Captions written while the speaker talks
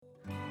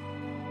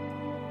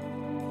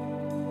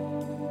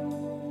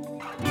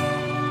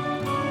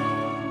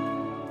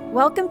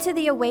Welcome to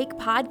the Awake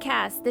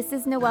Podcast. This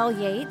is Noelle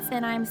Yates,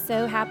 and I'm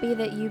so happy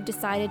that you've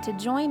decided to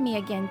join me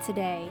again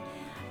today.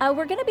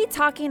 We're going to be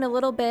talking a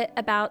little bit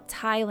about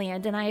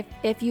Thailand, and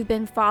if you've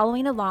been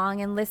following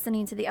along and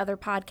listening to the other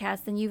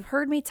podcasts, then you've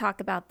heard me talk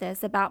about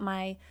this, about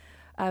my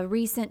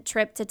recent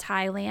trip to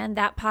Thailand.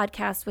 That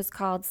podcast was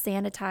called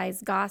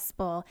Sanitized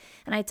Gospel,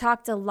 and I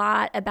talked a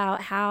lot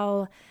about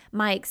how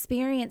my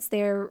experience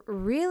there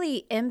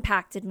really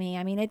impacted me.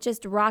 I mean, it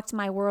just rocked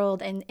my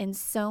world in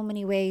so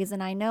many ways,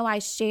 and I know I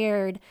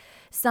shared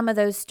some of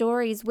those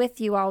stories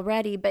with you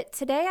already, but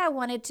today I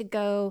wanted to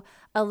go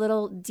a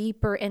little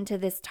deeper into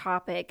this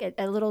topic,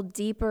 a little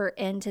deeper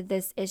into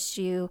this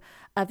issue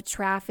of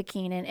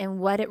trafficking and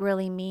what it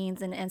really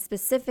means, and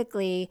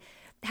specifically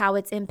how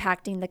it's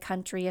impacting the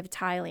country of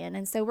Thailand.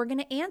 And so we're going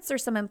to answer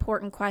some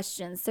important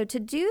questions. So to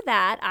do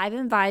that, I've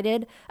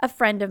invited a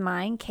friend of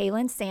mine,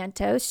 Kaylin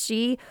Santos.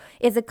 She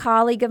is a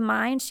colleague of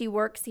mine. She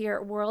works here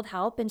at World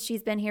Help, and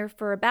she's been here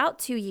for about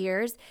 2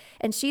 years,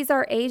 and she's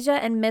our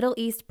Asia and Middle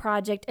East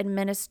project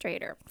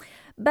administrator.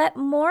 But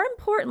more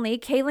importantly,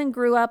 Kaylin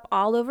grew up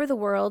all over the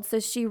world, so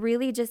she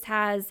really just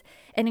has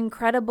an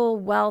incredible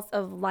wealth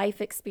of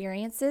life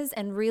experiences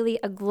and really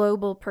a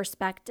global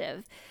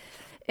perspective.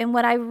 And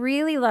what I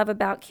really love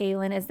about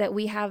Kaylin is that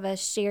we have a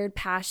shared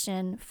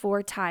passion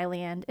for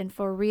Thailand and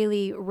for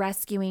really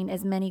rescuing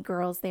as many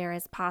girls there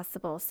as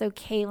possible. So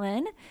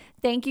Kaylin,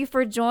 thank you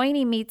for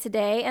joining me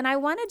today. And I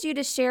wanted you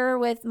to share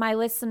with my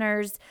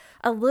listeners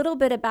a little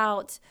bit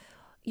about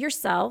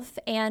yourself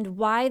and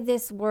why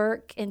this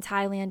work in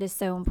Thailand is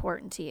so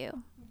important to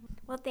you.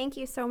 Well, thank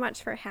you so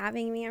much for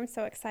having me. I'm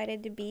so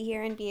excited to be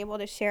here and be able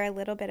to share a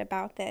little bit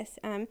about this.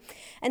 And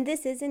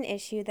this is an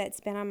issue that's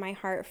been on my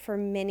heart for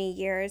many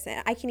years.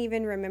 I can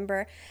even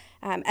remember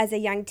as a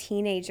young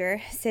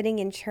teenager sitting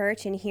in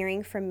church and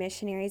hearing from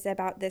missionaries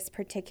about this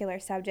particular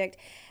subject.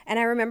 And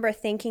I remember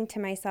thinking to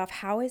myself,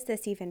 how is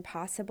this even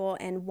possible,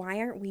 and why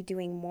aren't we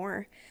doing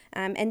more?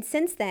 And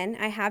since then,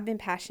 I have been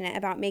passionate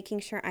about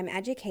making sure I'm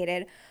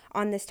educated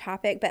on this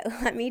topic. But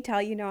let me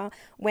tell you, Noel,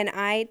 when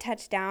I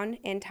touched down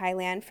in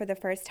Thailand for the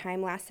first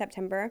time last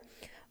September,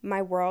 my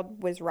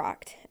world was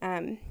rocked.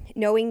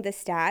 Knowing the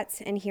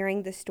stats and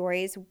hearing the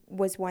stories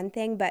was one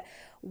thing, but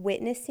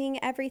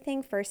witnessing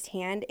everything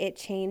firsthand, it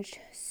changed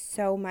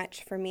so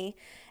much for me,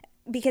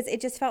 because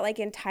it just felt like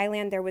in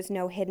Thailand there was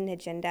no hidden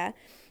agenda.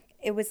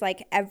 It was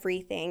like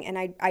everything,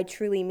 and I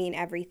truly mean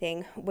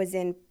everything, was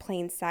in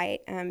plain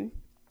sight.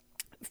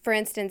 For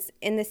instance,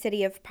 in the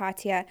city of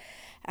Pattaya,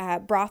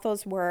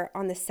 brothels were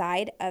on the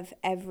side of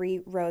every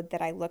road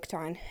that I looked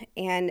on.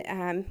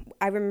 And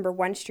I remember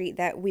one street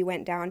that we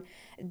went down,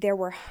 there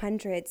were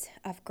hundreds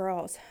of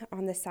girls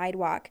on the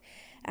sidewalk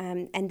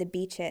and the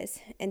beaches,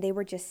 and they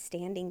were just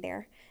standing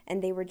there,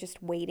 and they were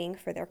just waiting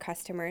for their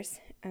customers.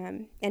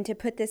 And to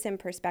put this in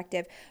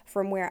perspective,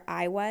 from where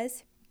I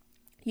was,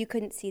 you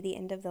couldn't see the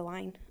end of the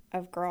line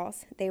of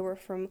girls. They were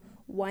from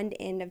one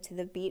end of to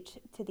the beach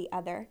to the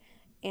other.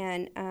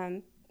 And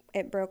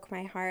it broke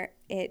my heart.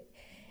 It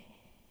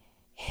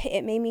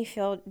made me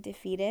feel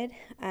defeated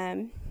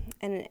and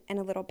a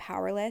little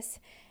powerless.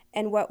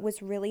 And what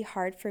was really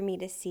hard for me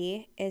to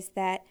see is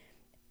that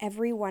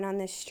everyone on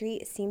the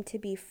street seemed to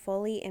be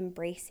fully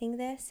embracing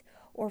this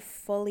or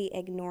fully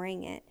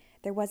ignoring it.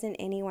 There wasn't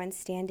anyone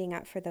standing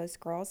up for those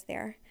girls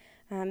there.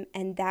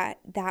 And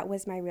that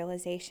was my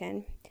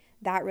realization.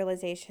 That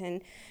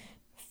realization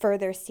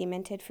further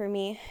cemented for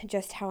me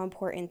just how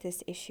important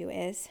this issue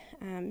is.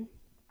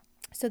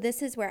 So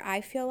this is where I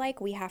feel like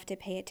we have to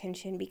pay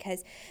attention,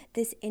 because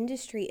this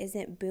industry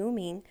isn't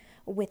booming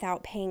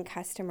without paying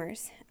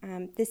customers.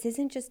 This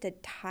isn't just a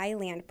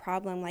Thailand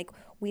problem like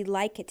we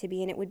like it to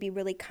be, and it would be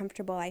really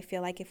comfortable, I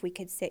feel like, if we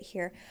could sit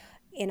here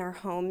in our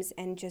homes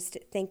and just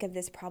think of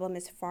this problem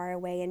as far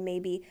away, and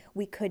maybe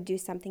we could do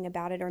something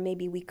about it, or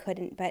maybe we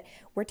couldn't. But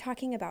we're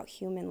talking about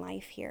human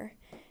life here.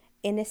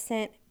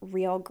 Innocent,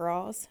 real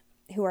girls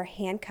who are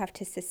handcuffed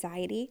to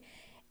society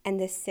and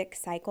this sick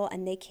cycle,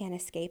 and they can't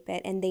escape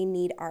it, and they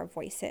need our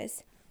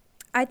voices.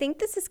 I think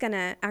this is going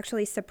to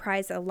actually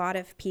surprise a lot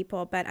of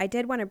people, but I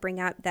did want to bring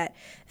up that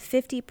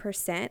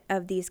 50%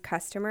 of these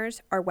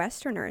customers are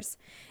Westerners.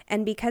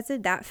 And because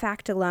of that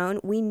fact alone,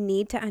 we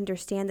need to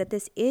understand that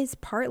this is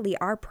partly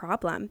our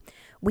problem.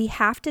 We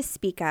have to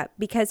speak up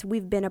because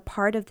we've been a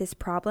part of this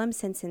problem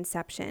since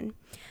inception.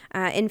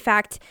 In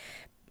fact,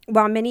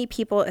 while many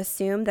people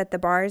assume that the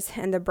bars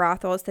and the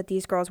brothels that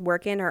these girls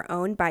work in are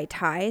owned by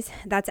Thais,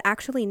 that's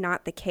actually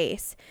not the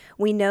case.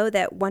 We know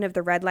that one of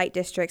the red light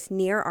districts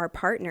near our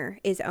partner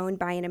is owned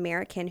by an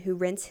American who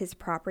rents his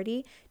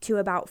property to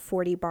about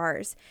 40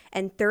 bars,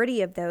 and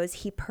 30 of those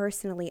he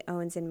personally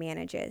owns and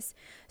manages.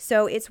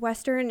 So it's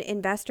Western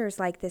investors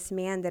like this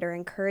man that are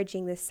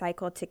encouraging this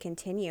cycle to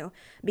continue,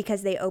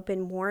 because they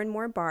open more and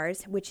more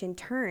bars, which in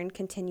turn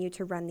continue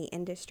to run the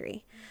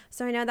industry.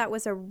 So I know that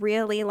was a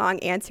really long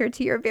answer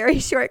to your very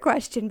short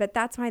question, but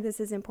that's why this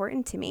is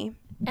important to me.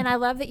 And I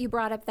love that you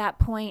brought up that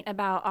point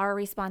about our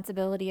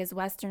responsibility as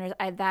Westerners.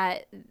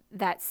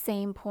 That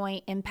same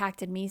point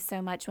impacted me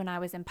so much when I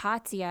was in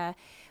Pattaya,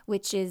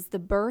 which is the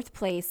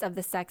birthplace of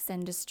the sex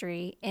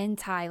industry in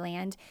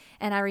Thailand.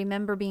 And I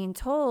remember being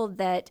told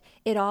that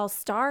it all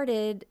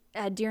started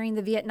during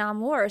the Vietnam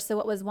War. So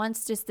it was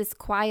once just this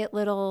quiet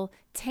little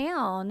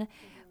town.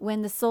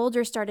 When the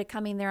soldiers started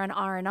coming there on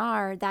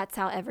R&R, that's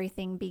how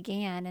everything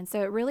began. And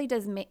so it really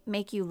does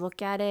make you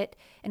look at it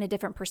in a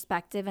different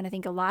perspective. And I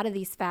think a lot of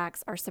these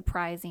facts are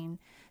surprising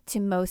to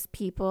most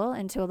people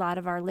and to a lot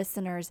of our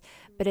listeners.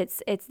 But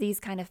it's these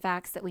kind of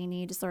facts that we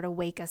need to sort of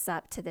wake us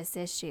up to this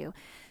issue.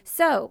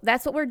 So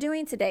that's what we're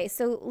doing today.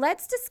 So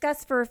let's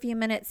discuss for a few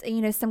minutes,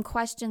 some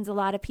questions a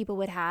lot of people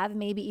would have,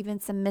 maybe even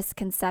some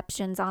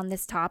misconceptions on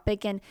this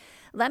topic. And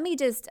let me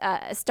just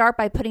start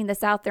by putting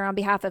this out there on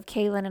behalf of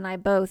Kaylin and I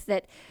both,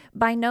 that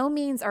by no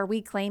means are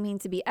we claiming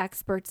to be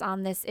experts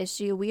on this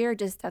issue. We are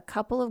just a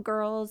couple of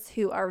girls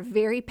who are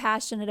very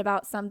passionate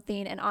about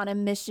something and on a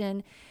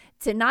mission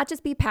to not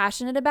just be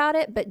passionate about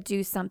it, but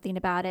do something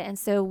about it. And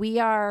so we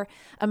are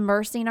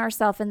immersing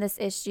ourselves in this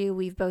issue.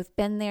 We've both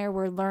been there.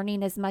 We're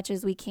learning as much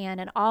as we can.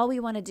 And all we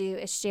want to do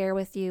is share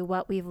with you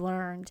what we've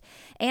learned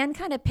and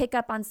kind of pick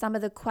up on some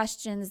of the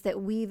questions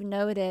that we've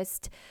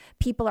noticed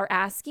people are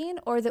asking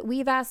or that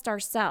we've asked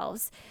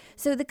ourselves.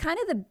 So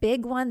the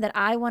big one that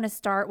I want to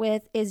start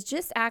with is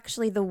just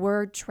actually the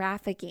word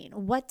trafficking.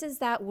 What does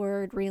that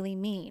word really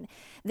mean?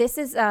 This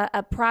is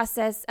a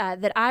process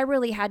that I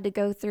really had to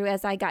go through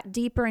as I got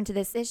deeper into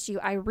this issue.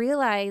 I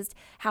realized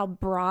how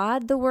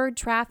broad the word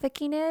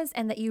trafficking is,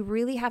 and that you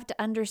really have to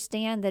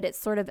understand that it's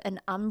sort of an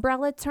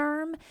umbrella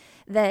term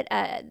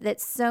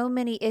that so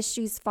many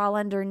issues fall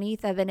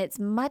underneath of, and it's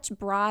much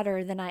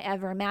broader than I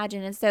ever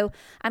imagined. And so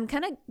I'm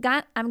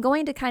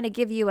going to kind of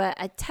give you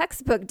a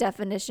textbook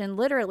definition,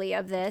 literally,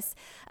 of this.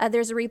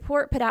 There's a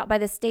report put out by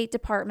the State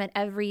Department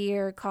every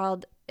year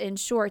called, in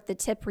short, the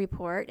TIP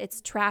report.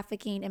 It's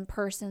Trafficking in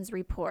Persons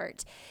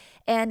Report.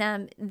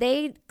 And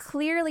they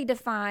clearly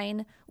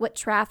define what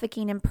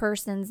trafficking in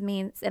persons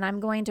means. And I'm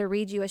going to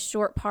read you a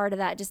short part of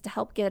that just to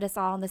help get us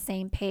all on the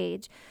same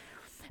page.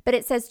 But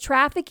it says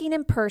trafficking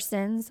in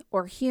persons,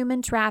 or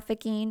human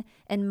trafficking,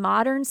 and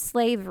modern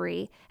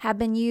slavery have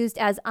been used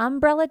as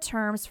umbrella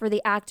terms for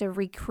the act of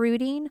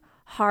recruiting,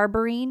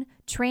 harboring,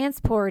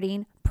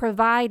 transporting,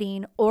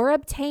 providing, or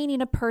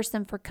obtaining a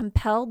person for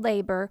compelled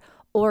labor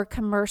or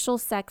commercial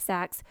sex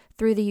acts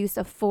through the use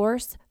of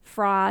force,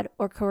 fraud,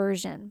 or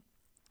coercion.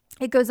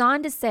 It goes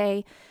on to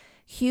say,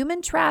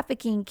 human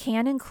trafficking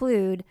can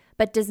include,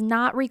 but does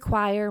not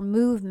require,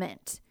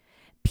 movement.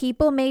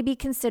 People may be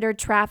considered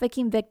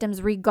trafficking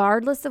victims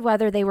regardless of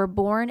whether they were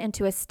born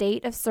into a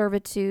state of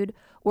servitude,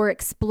 were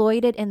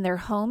exploited in their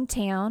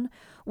hometown,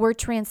 were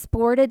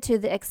transported to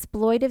the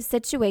exploitive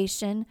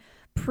situation,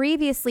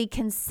 previously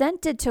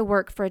consented to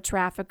work for a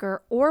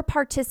trafficker, or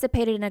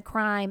participated in a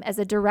crime as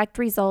a direct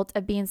result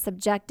of being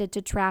subjected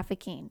to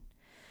trafficking.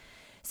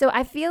 So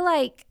I feel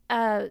like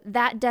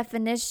that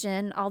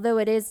definition, although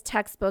it is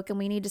textbook and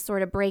we need to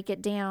sort of break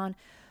it down,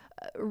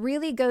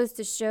 really goes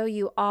to show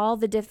you all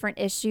the different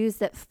issues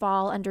that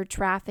fall under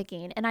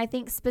trafficking. And I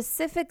think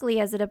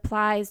specifically as it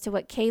applies to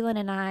what Kaylin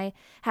and I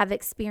have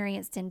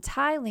experienced in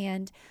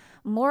Thailand,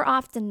 more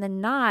often than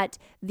not,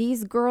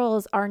 these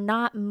girls are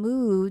not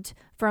moved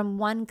from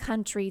one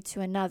country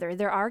to another.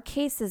 There are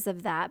cases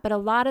of that, but a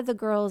lot of the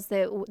girls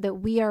that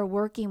we are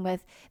working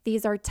with,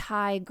 these are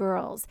Thai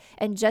girls.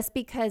 And just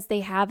because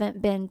they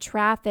haven't been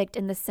trafficked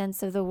in the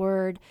sense of the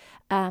word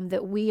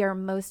that we are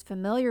most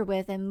familiar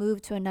with and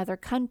moved to another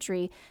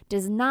country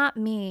does not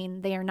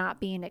mean they are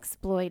not being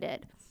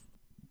exploited.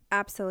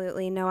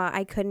 Absolutely, Noah.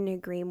 I couldn't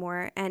agree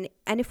more. And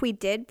if we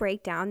did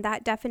break down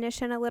that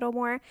definition a little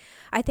more,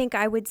 I think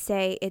I would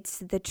say it's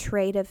the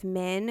trade of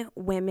men,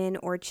 women,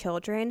 or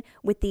children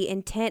with the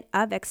intent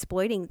of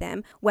exploiting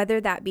them, whether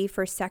that be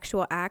for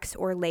sexual acts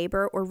or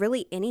labor or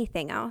really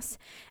anything else.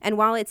 And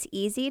while it's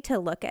easy to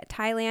look at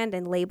Thailand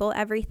and label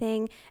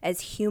everything as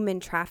human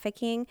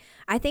trafficking,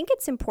 I think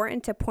it's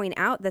important to point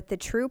out that the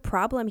true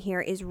problem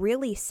here is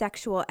really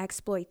sexual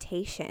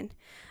exploitation.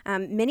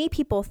 Many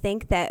people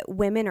think that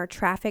women are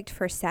trafficked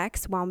for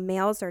sex while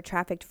males are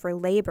trafficked for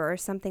labor or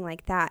something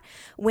like that,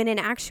 when in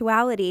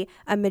actuality,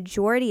 a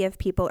majority of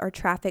people are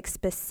trafficked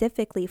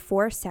specifically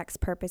for sex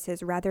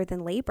purposes rather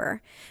than labor.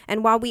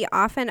 And while we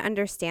often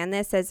understand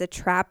this as a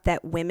trap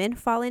that women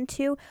fall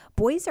into,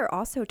 boys are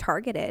also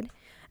targeted.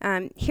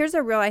 Here's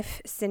a real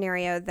life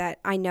scenario that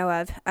I know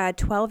of. A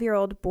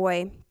 12-year-old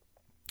boy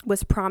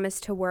was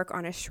promised to work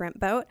on a shrimp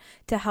boat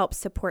to help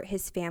support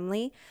his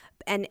family.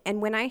 And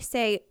when I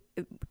say,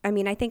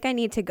 I think I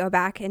need to go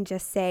back and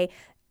just say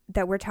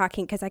that we're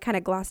talking, because I kind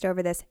of glossed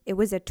over this, it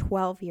was a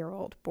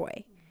 12-year-old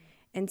boy.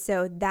 And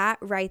so that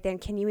right then,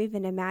 can you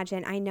even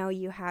imagine? I know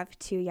you have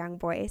two young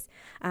boys,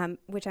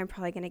 which I'm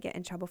probably going to get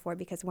in trouble for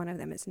because one of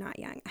them is not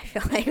young, I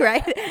feel like,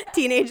 right?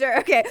 Teenager.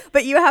 Okay.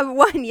 But you have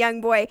one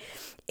young boy.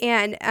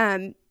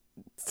 And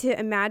to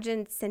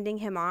imagine sending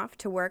him off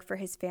to work for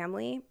his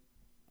family,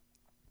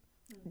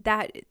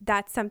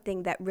 that's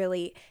something that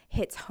really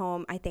hits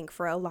home, I think,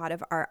 for a lot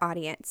of our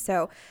audience.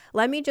 So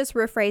let me just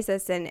rephrase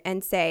this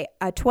and say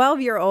a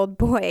 12-year-old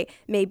boy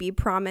may be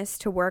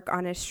promised to work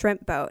on a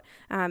shrimp boat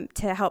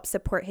to help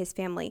support his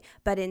family.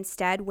 But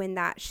instead, when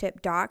that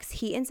ship docks,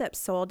 he ends up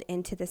sold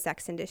into the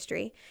sex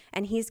industry,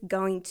 and he's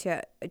going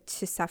to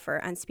suffer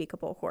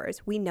unspeakable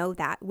horrors. We know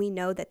that. We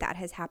know that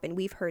has happened.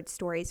 We've heard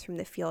stories from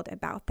the field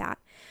about that.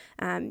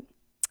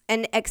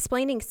 And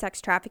explaining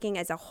sex trafficking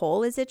as a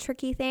whole is a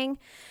tricky thing.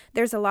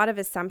 There's a lot of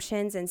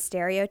assumptions and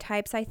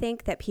stereotypes, I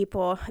think, that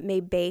people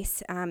may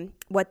base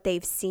what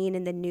they've seen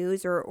in the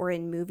news or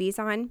in movies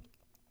on.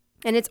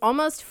 And it's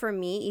almost, for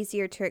me,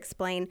 easier to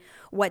explain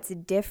what's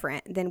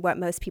different than what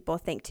most people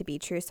think to be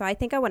true. So I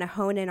think I want to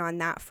hone in on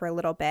that for a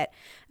little bit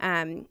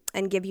and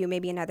give you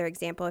maybe another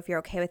example if you're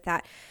okay with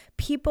that.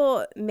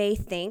 People may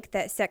think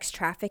that sex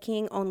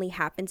trafficking only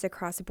happens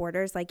across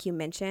borders, like you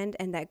mentioned,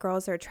 and that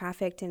girls are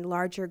trafficked in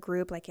larger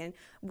group,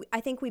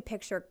 I think we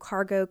picture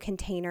cargo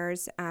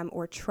containers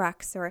or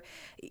trucks or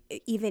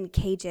even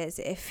cages,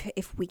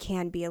 if we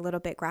can be a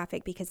little bit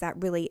graphic, because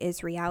that really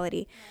is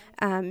reality.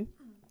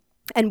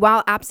 And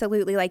while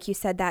absolutely, like you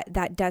said,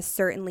 that does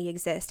certainly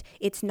exist,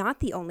 it's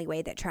not the only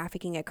way that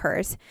trafficking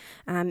occurs.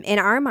 In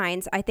our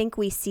minds, I think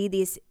we see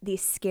these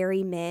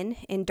scary men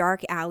in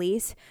dark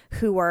alleys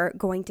who are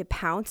going to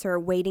pounce or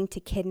waiting to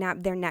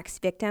kidnap their next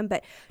victim,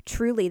 but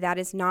truly that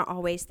is not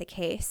always the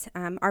case.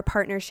 Our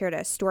partner shared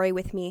a story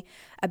with me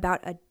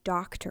about a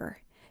doctor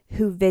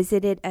who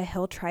visited a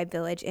hill tribe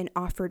village and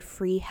offered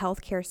free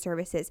healthcare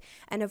services.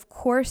 And of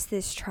course,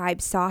 this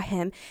tribe saw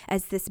him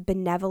as this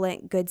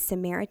benevolent Good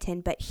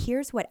Samaritan, but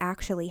here's what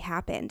actually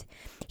happened.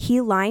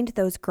 He lined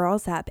those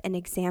girls up and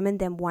examined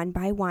them one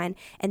by one,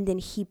 and then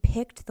he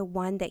picked the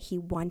one that he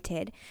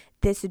wanted.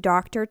 This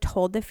doctor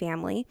told the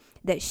family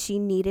that she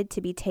needed to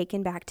be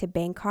taken back to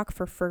Bangkok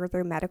for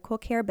further medical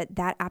care, but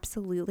that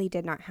absolutely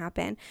did not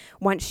happen.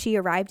 Once she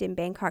arrived in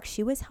Bangkok,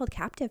 she was held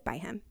captive by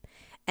him.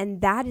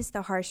 And that is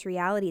the harsh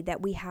reality that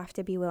we have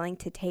to be willing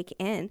to take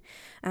in.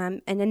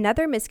 And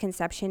another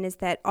misconception is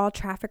that all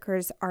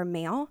traffickers are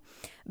male.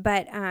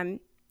 But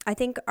I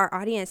think our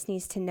audience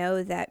needs to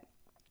know that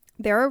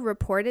there are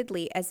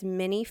reportedly as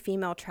many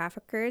female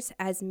traffickers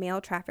as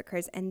male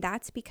traffickers, and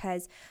that's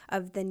because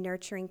of the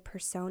nurturing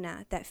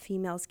persona that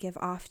females give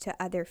off to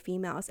other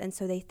females. And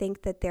so they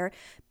think that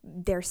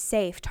they're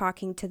safe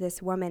talking to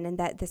this woman, and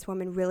that this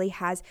woman really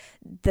has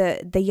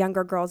the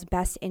younger girl's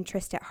best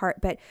interest at heart.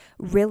 But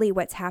really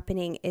what's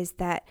happening is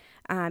that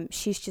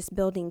she's just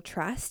building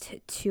trust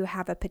to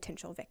have a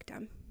potential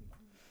victim.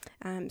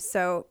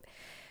 So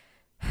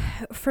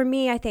for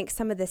me, I think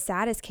some of the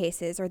saddest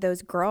cases are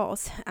those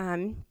girls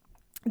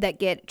that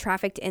get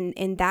trafficked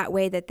in that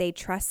way, that they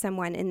trust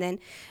someone, and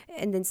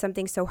then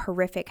something so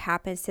horrific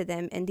happens to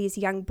them. And these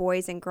young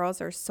boys and girls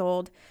are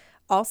sold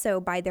also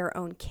by their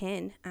own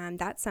kin.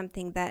 That's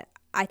something that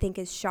I think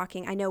is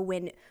shocking. I know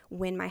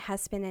when my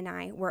husband and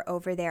I were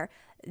over there,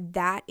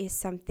 that is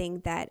something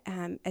that,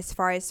 as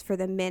far as for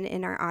the men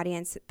in our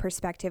audience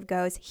perspective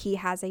goes, he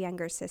has a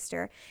younger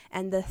sister.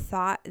 And the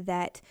thought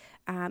that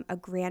a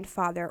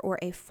grandfather or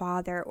a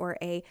father or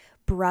a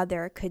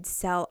brother could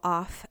sell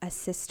off a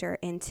sister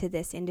into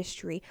this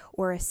industry,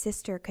 or a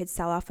sister could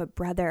sell off a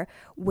brother,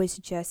 was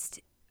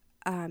just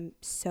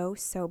so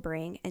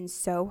sobering and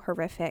so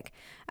horrific.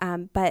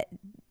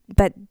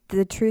 But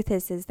the truth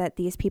is that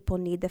these people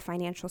need the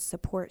financial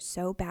support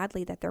so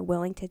badly that they're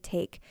willing to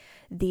take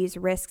these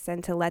risks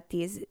and to let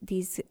these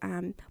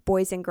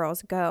boys and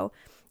girls go.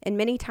 And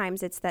many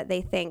times it's that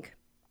they think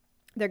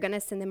they're going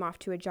to send them off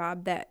to a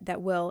job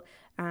that will,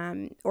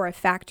 or a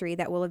factory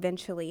that will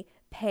eventually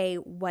pay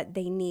what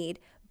they need.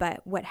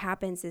 But what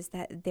happens is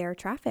that they're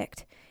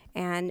trafficked.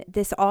 And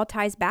this all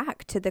ties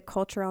back to the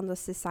cultural and the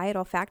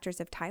societal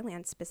factors of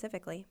Thailand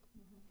specifically.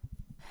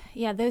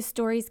 Yeah, those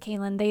stories,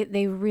 Kaylin,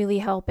 they really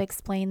help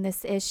explain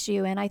this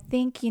issue. And I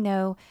think,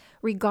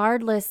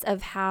 regardless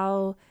of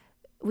how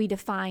we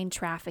define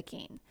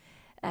trafficking,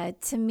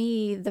 to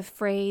me, the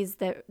phrase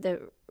that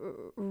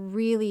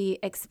really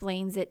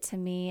explains it to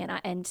me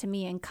and to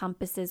me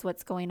encompasses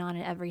what's going on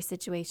in every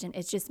situation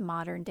is just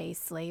modern day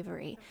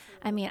slavery.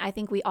 Absolutely. I mean, I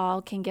think we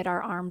all can get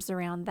our arms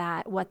around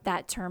that, what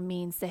that term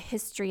means, the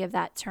history of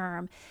that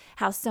term,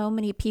 how so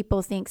many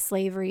people think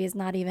slavery is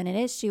not even an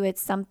issue.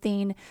 It's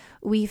something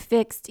we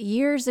fixed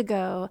years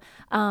ago.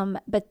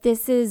 But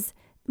this is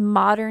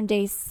modern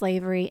day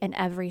slavery in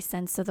every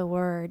sense of the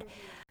word.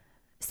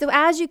 So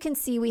as you can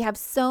see, we have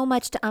so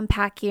much to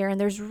unpack here,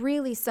 and there's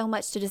really so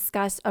much to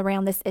discuss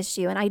around this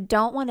issue, and I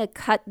don't want to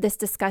cut this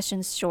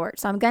discussion short.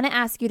 So I'm going to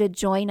ask you to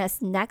join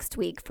us next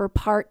week for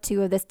part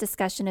 2 of this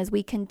discussion as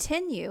we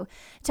continue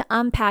to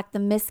unpack the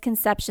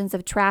misconceptions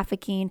of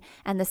trafficking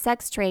and the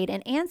sex trade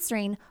and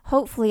answering,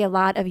 hopefully, a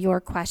lot of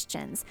your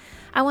questions.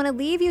 I want to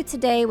leave you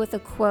today with a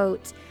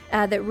quote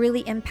that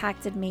really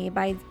impacted me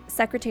by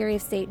Secretary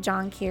of State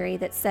John Kerry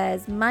that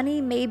says,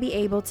 "Money may be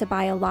able to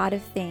buy a lot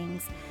of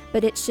things,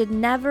 but it should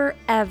never,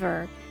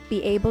 ever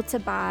be able to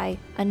buy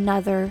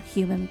another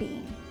human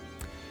being."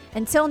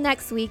 Until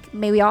next week,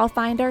 may we all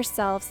find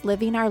ourselves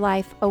living our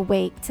life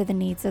awake to the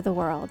needs of the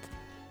world.